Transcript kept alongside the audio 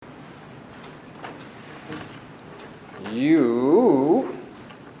You,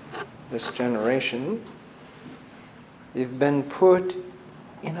 this generation, you've been put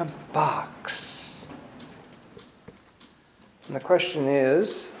in a box. And the question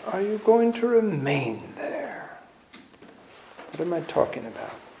is, are you going to remain there? What am I talking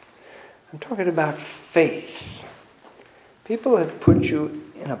about? I'm talking about faith. People have put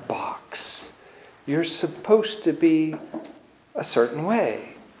you in a box. You're supposed to be a certain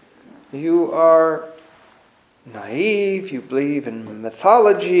way. You are naive, you believe in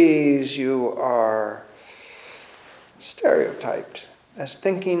mythologies, you are stereotyped as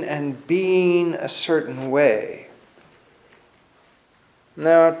thinking and being a certain way.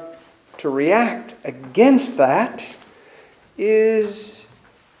 Now, to react against that is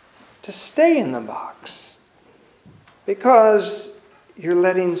to stay in the box, because you're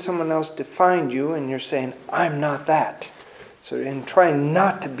letting someone else define you and you're saying, I'm not that. So in trying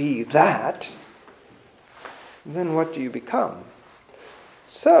not to be that, then what do you become?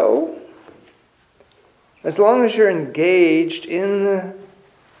 So, as long as you're engaged in the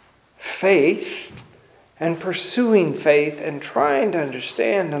faith and pursuing faith and trying to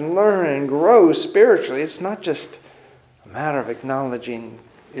understand and learn and grow spiritually, it's not just a matter of acknowledging,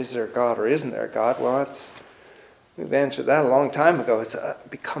 is there a God or isn't there a God? Well, we've answered that a long time ago. It's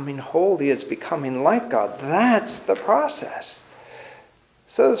becoming holy. It's becoming like God. That's the process.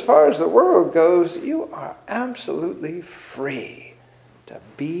 So as far as the world goes, you are absolutely free to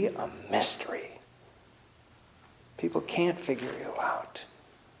be a mystery. People can't figure you out.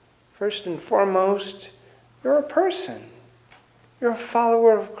 First and foremost, you're a person. You're a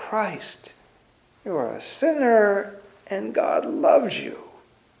follower of Christ. You are a sinner, and God loves you.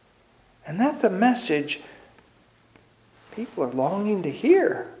 And that's a message people are longing to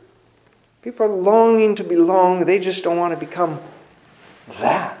hear. People are longing to belong. They just don't want to become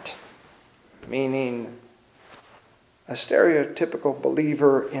that. Meaning a stereotypical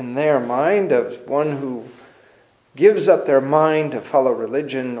believer in their mind, of one who gives up their mind to follow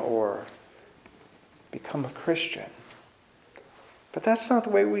religion or become a Christian. But that's not the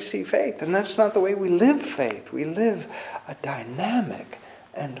way we see faith, and that's not the way we live faith. We live a dynamic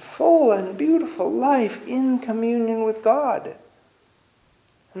and full and beautiful life in communion with God.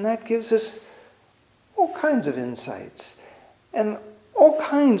 And that gives us all kinds of insights and all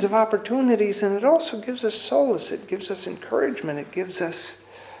kinds of opportunities, and it also gives us solace, it gives us encouragement, it gives us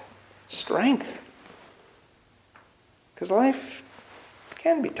strength. Because life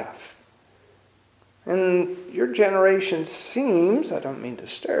can be tough. And your generation seems, I don't mean to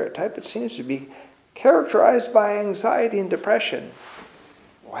stereotype, it seems to be characterized by anxiety and depression.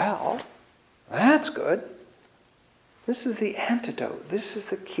 Well, that's good. This is the antidote. This is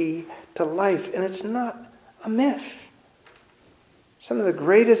the key to life, and it's not a myth. Some of the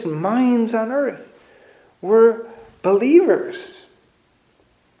greatest minds on earth were believers.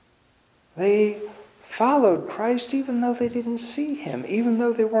 They followed Christ even though they didn't see him, even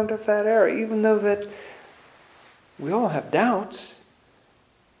though they weren't of that era, even though that we all have doubts.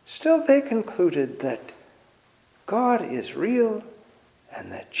 Still they concluded that God is real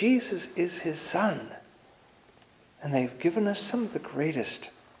and that Jesus is his Son. And they've given us some of the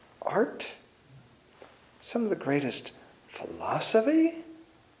greatest art, some of the greatest philosophy,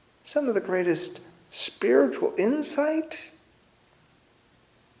 some of the greatest spiritual insight.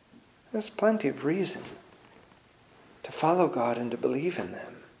 There's plenty of reason to follow God and to believe in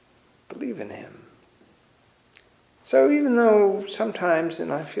them, believe in him. So even though sometimes,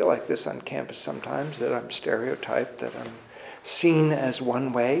 and I feel like this on campus sometimes, that I'm stereotyped, that I'm seen as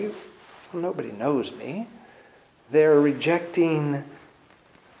one way, well, nobody knows me. They're rejecting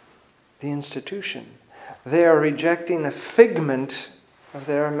the institution. They are rejecting a figment of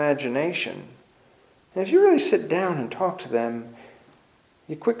their imagination. And if you really sit down and talk to them,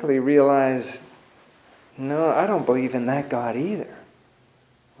 you quickly realize, no, I don't believe in that God either.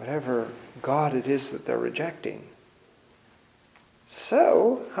 Whatever God it is that they're rejecting.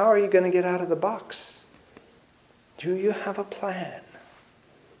 So, how are you going to get out of the box? Do you have a plan?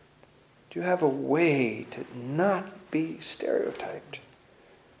 Do you have a way to not be stereotyped?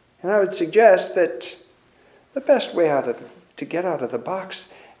 And I would suggest that the best way to get out of the box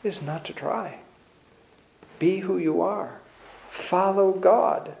is not to try. Be who you are. Follow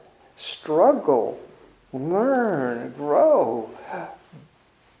God. Struggle. Learn. Grow.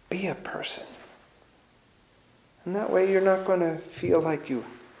 Be a person. And that way you're not going to feel like you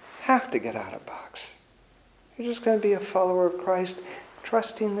have to get out of the box. You're just going to be a follower of Christ,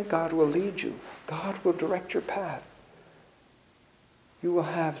 trusting that God will lead you. God will direct your path. You will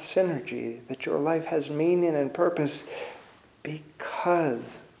have synergy, that your life has meaning and purpose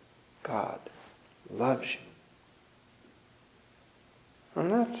because God loves you.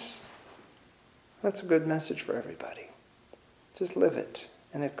 And that's a good message for everybody. Just live it.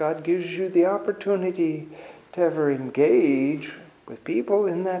 And if God gives you the opportunity to ever engage with people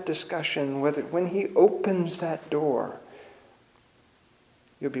in that discussion, when He opens that door,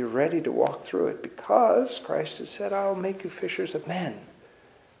 you'll be ready to walk through it because Christ has said, I'll make you fishers of men.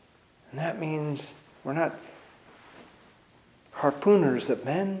 And that means we're not harpooners of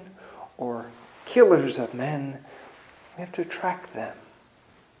men or killers of men. We have to attract them.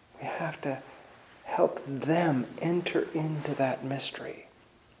 We have to help them enter into that mystery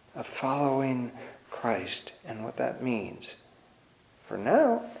of following Christ and what that means for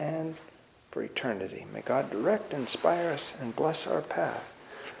now and for eternity. May God direct, inspire us, and bless our path.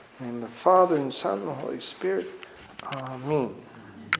 In the name of the Father, and Son, and the Holy Spirit. Amen.